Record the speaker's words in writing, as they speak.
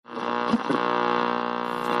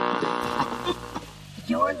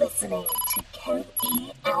You're listening to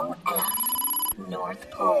KELF,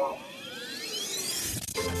 North Pole.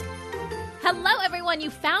 Hello, everyone. You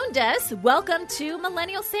found us. Welcome to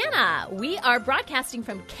Millennial Santa. We are broadcasting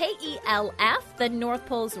from KELF, the North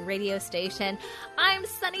Pole's radio station. I'm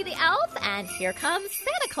Sunny the Elf, and here comes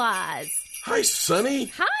Santa Claus. Hi,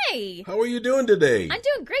 Sunny. Hi. How are you doing today? I'm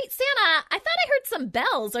doing great, Santa. I thought I heard some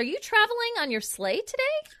bells. Are you traveling on your sleigh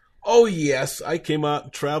today? Oh, yes. I came out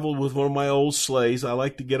and traveled with one of my old sleighs. I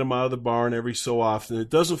like to get them out of the barn every so often.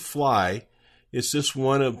 It doesn't fly. It's just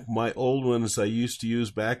one of my old ones I used to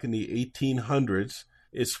use back in the 1800s.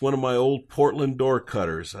 It's one of my old Portland door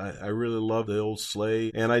cutters. I really love the old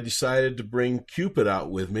sleigh, and I decided to bring Cupid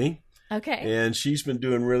out with me. Okay. And she's been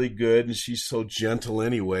doing really good, and she's so gentle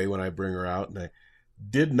anyway when I bring her out. And I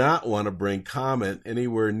did not want to bring Comet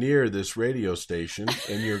anywhere near this radio station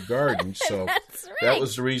in your garden, so That's right. that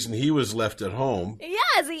was the reason he was left at home.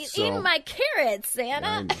 Yes, he's eating my carrots,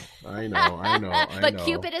 Santa. I know. But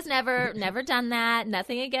Cupid has never done that.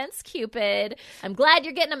 Nothing against Cupid. I'm glad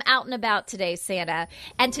you're getting him out and about today, Santa.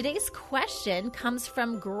 And today's question comes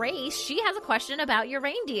from Grace. She has a question about your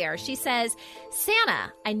reindeer. She says,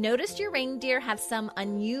 Santa, I noticed your reindeer have some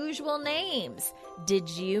unusual names. Did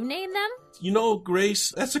you name them? You know,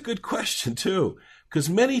 Grace, that's a good question, too, because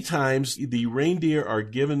many times the reindeer are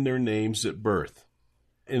given their names at birth.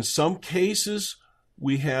 In some cases,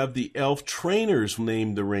 we have the elf trainers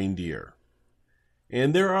name the reindeer.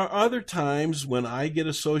 And there are other times when I get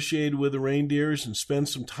associated with the reindeers and spend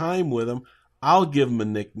some time with them, I'll give them a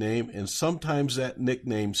nickname, and sometimes that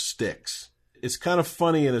nickname sticks. It's kind of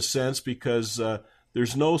funny in a sense because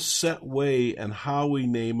there's no set way on how we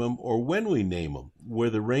name them or when we name them. Where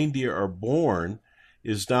the reindeer are born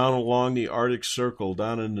is down along the Arctic Circle,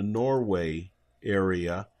 down in the Norway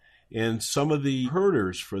area, and some of the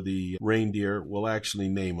herders for the reindeer will actually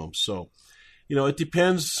name them. So, you know, it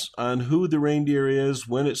depends on who the reindeer is,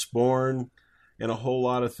 when it's born, and a whole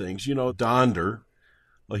lot of things. You know, Donder,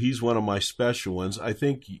 well, he's one of my special ones. I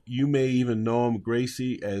think you may even know him,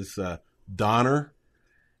 Gracie, as Donner.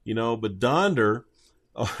 You know, but Donder,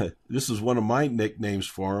 this is one of my nicknames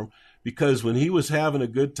for him, because when he was having a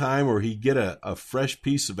good time or he'd get a fresh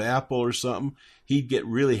piece of apple or something, he'd get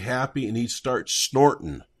really happy and he'd start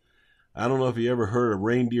snorting. I don't know if you ever heard a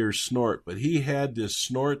reindeer snort, but he had this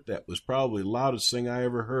snort that was probably the loudest thing I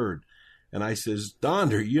ever heard. And I says,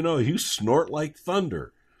 Donder, you know, you snort like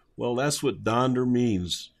thunder. Well, that's what Donder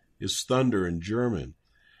means, is thunder in German.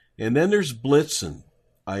 And then there's Blitzen.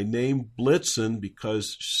 I named Blitzen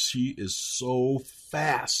because she is so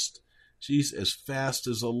fast. She's as fast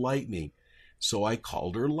as a lightning. So I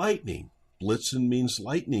called her Lightning. Blitzen means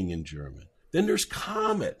lightning in German. Then there's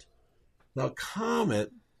Comet. Now,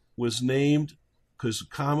 Comet was named because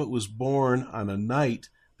Comet was born on a night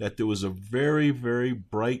that there was a very, very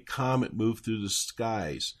bright comet move through the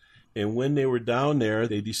skies. And when they were down there,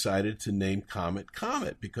 they decided to name Comet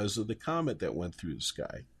Comet because of the comet that went through the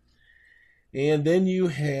sky. And then you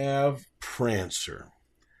have Prancer.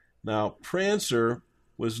 Now, Prancer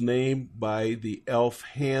was named by the elf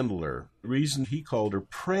handler. The reason he called her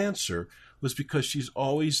Prancer was because she's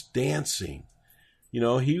always dancing. You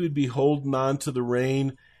know, he would be holding on to the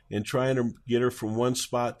rein and trying to get her from one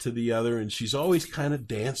spot to the other, and she's always kind of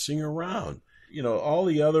dancing around. You know, all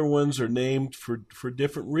the other ones are named for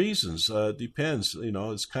different reasons. Depends. You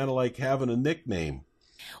know, it's kind of like having a nickname.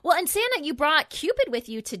 Well, and Santa, you brought Cupid with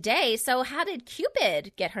you today, so how did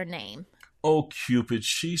Cupid get her name? Oh, Cupid,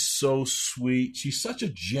 she's so sweet. She's such a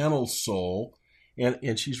gentle soul,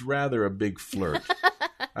 and she's rather a big flirt.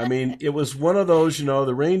 I mean, it was one of those, you know,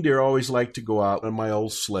 the reindeer always like to go out on my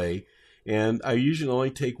old sleigh, and I usually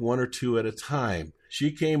only take one or two at a time.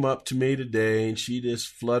 She came up to me today, and she just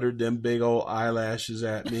fluttered them big old eyelashes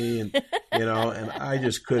at me, and you know, and I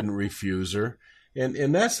just couldn't refuse her.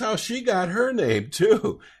 And that's how she got her name,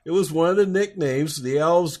 too. It was one of the nicknames the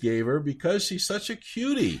elves gave her because she's such a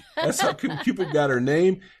cutie. That's how Cupid got her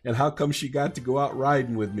name and how come she got to go out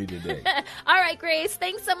riding with me today. All right, Grace,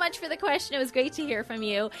 thanks so much for the question. It was great to hear from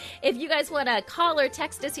you. If you guys want to call or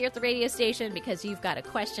text us here at the radio station because you've got a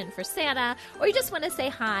question for Santa or you just want to say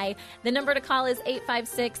hi, the number to call is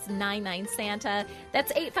 856-99-SANTA.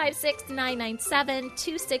 That's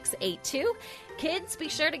 856-997-2682. Kids, be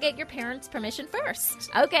sure to get your parents' permission first.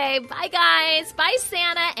 Okay, bye guys. Bye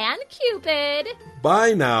Santa and Cupid.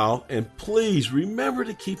 Bye now, and please remember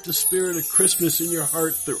to keep the spirit of Christmas in your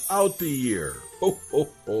heart throughout the year. Ho, ho,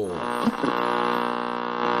 ho.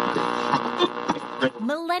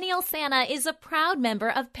 Millennial Santa is a proud member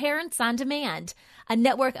of Parents on Demand, a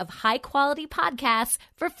network of high-quality podcasts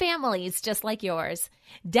for families just like yours.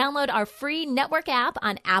 Download our free network app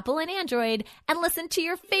on Apple and Android and listen to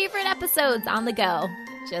your favorite episodes on the go,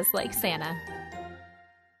 just like Santa.